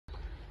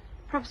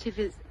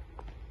property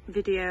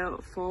video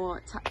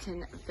for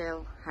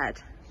Taptonville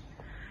Head.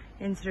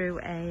 In through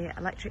a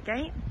electric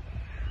gate.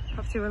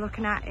 Property we're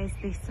looking at is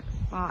this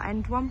far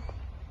end one.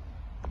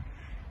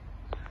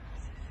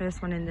 It's the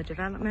first one in the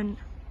development.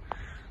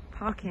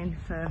 Parking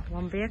for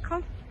one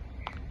vehicle.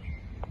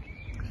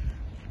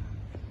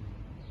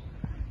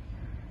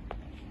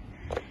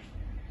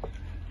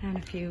 And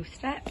a few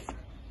steps.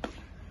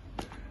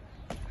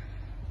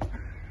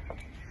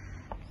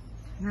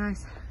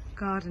 Nice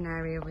garden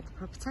area with the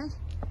property.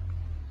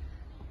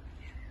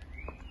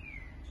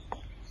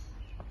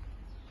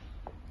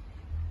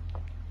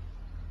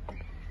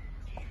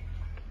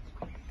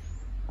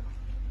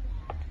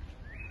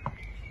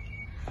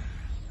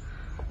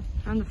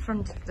 On the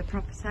front of the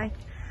property,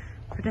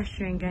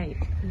 pedestrian gate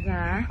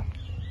there.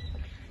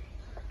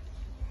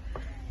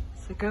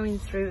 So going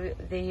through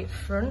the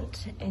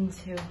front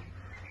into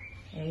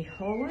a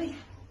hallway.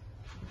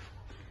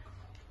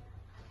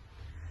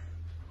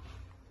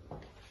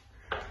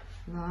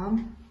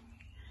 Alarm.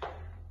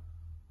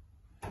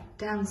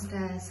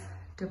 Downstairs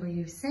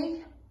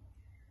WC.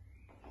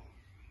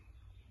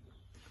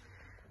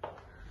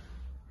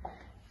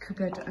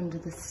 Cupboard under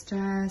the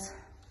stairs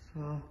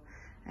for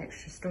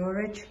extra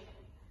storage.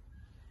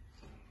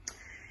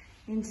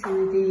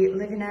 Into the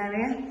living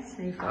area,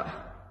 so you've got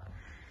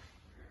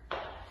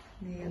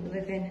the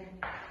living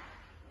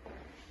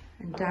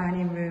and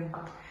dining room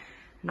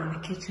and then the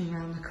kitchen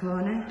round the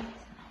corner,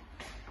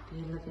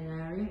 the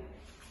living area.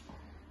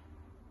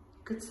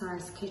 Good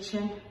sized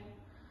kitchen,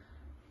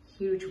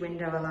 huge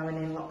window allowing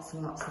in lots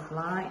and lots of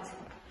light.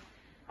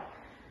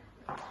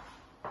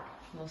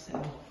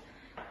 Also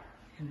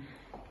can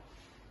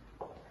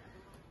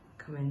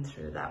come in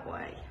through that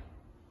way.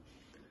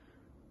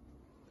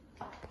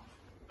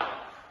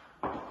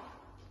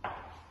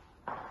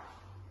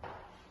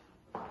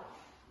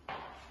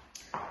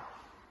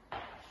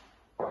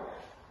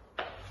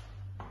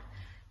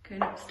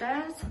 Going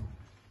upstairs.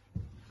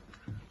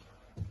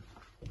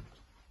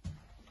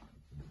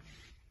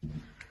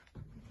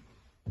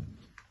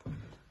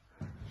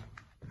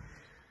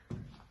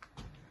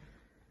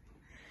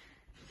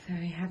 So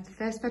you have the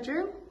first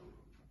bedroom.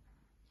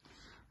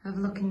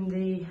 Overlooking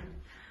the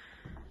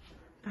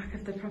back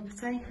of the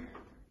property.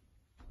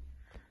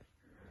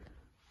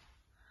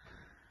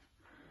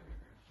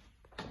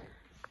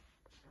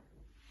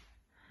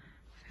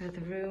 Further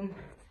room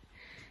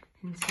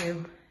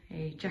into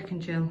a Jack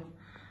and Jill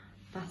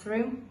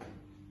bathroom,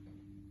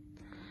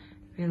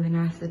 really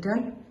nicely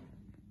done.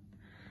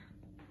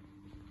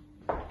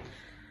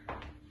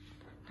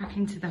 Back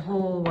into the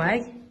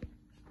hallway,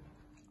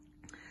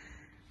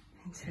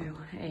 into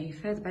a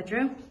further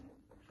bedroom.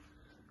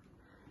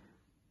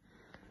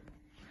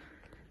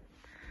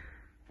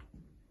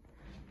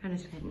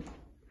 Management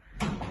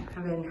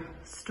having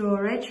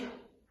storage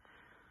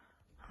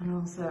and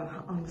also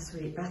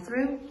ensuite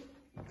bathroom.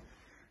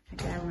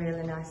 Again,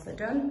 really nicely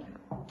done.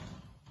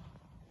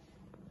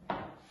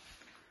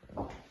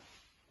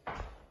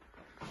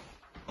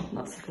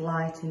 Lots of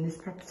light in this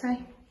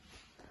property.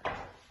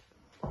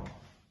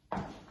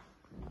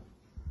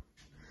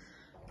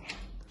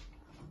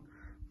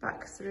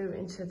 Back through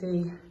into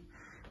the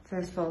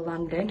first floor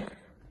landing.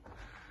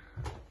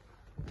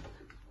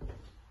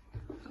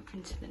 Up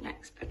into the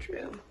next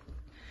bedroom.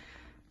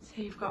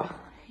 So you've got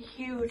a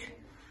huge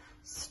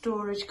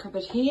storage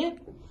cupboard here.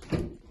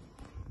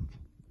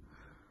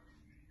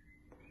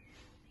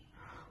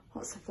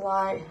 Lots of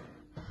light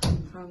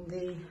from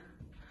the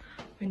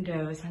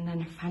windows and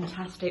then a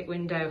fantastic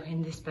window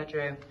in this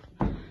bedroom.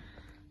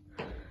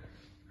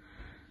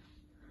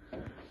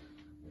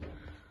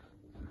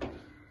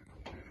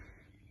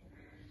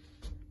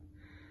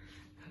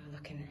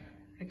 Overlooking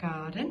the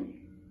garden.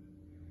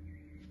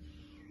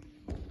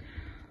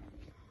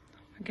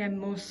 Again,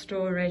 more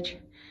storage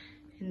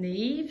in the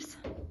eaves.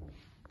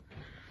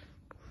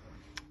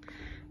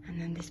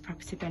 And then this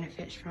property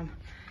benefits from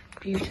a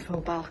beautiful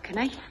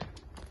balcony.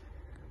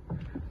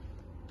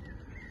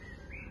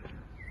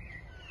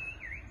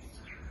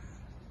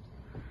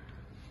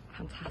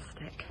 Fantastic.